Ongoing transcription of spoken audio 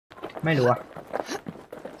ไม่รู้อะ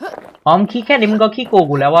อ๋อมึงขี้แค่นี้มึงก็ขี้โกง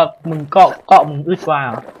กูแล้วว่ามึงเกาะมึงอึดกว่า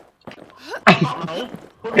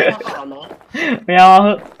ไม่เอาเห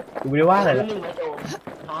อะกูไม่ได้ว่าอะไรหรอก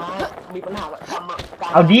มีปัญหาท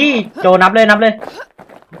ำเอาดิโจนับเลย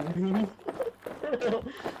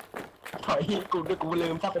ถอยกูลื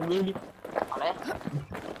มถ้าเป็นวิ่งเอาเลย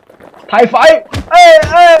ไทยไฟเอ้ย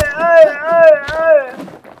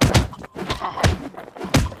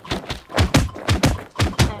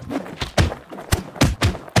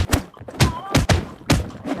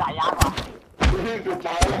สายยากว่ะ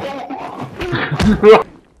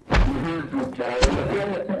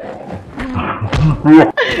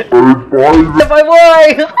จะไปเว้ย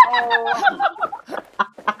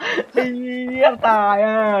ไอ้เหี้ยตาย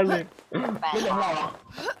อ่ะเลย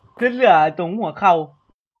เหลือตรงหัวเข่า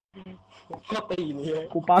ก็ตีนี่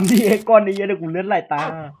กูปั๊มดีเอ็กก้อนนี้เยอะเดี๋ยวกูเลือดไหลตา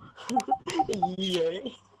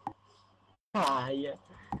หาย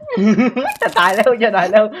จะตายแล้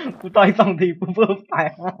วกูต่อย2 ทีกูเพิ่มตาย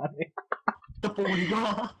5เลยตะปูดีกว่า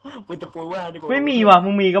เป็นตะปูว่าดีกว่าไม่มีว่ะมึ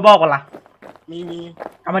งมีก็บอกกันล่ะมี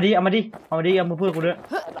เอามาดิเอามือเพื่อกูด้วย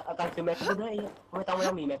อาการคือแม็กซ์ด้วยไม่ต้อง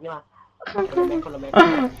มีแม็กซ์นี่มาคนละแม็กซ์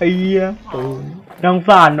ไอ้เหี้ยดังส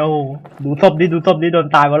ารโอ้ดูศพดิโดน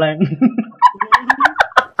ตายเพราะอะไร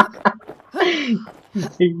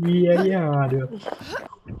ไอ้เหี้ยเดี๋ยว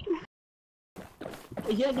ไ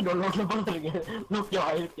อ้เหี้ยที่โดนลงแล้วบ้างอะไรเงี้ยลูกย่อ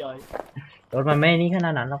ยรถมันไม่นี่ขน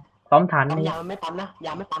าดนั้นหรอกซ้อมทันนี่ยาไม่ปั๊มนะ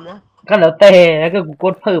ก็แล้วแต่แล้วก็กูก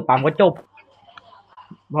ดเพิ่มปั๊มก็จบ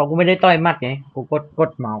พอกูไม่ได้ต่อยมัดไงกูก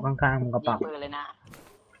ดเมาส์ข้างๆมึงก็ปั๊ม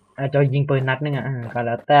จะยิงปืนนัดนึงอ่ะก็แ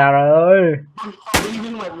ล้วแต่เลย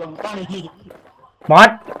มอส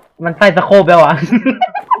มันใส่สโคปแล้วอ่ะ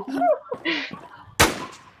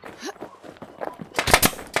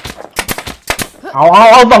เอ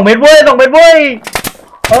า2 เม็ดเว้ย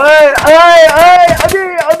เอ้ยเอา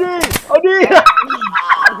ดิ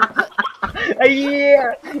ไอ้เหี้ย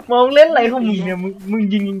มองเล่นอะไรของมึงเนี่ยมึง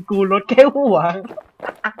ยิงกูรถแค่หัว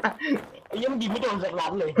ไอ้ยังยิงไม่โดนสักนั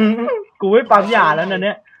ดเลยกูไม่ปั๊มยาแล้วนะเ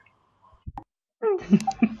นี่ย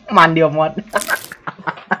มันเดียวหมด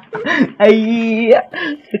ไอ้เหี้ย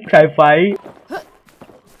ไข่ไฟ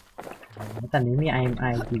ตอนนี้มี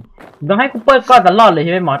IMI จริงต้องให้กูเปิดก่อนตลอดเลยใ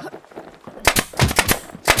ช่ไหมมอส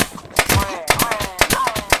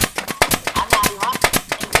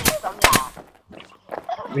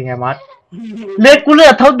เป็นไงมอสเลือดกูเหลื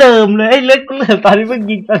อเท่าเดิมเลยเลือดกูเหลือตอนที่มึง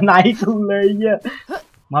ยิงตอนไหนกูเลยเยอะ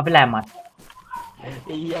มาเป็นไรมอสไ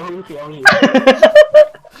อ้เหี้ยมึงเสียวเลย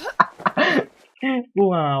กู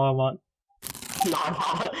มาว่ะมอสนอ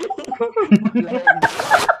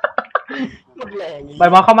นแรงไป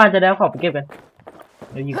มอสเข้ามาจะได้ขอไปเก็บกัน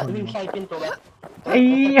เดี๋ยวยิงคนใครเป็นตัวแบบไอ้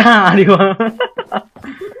ห่าดีกว่า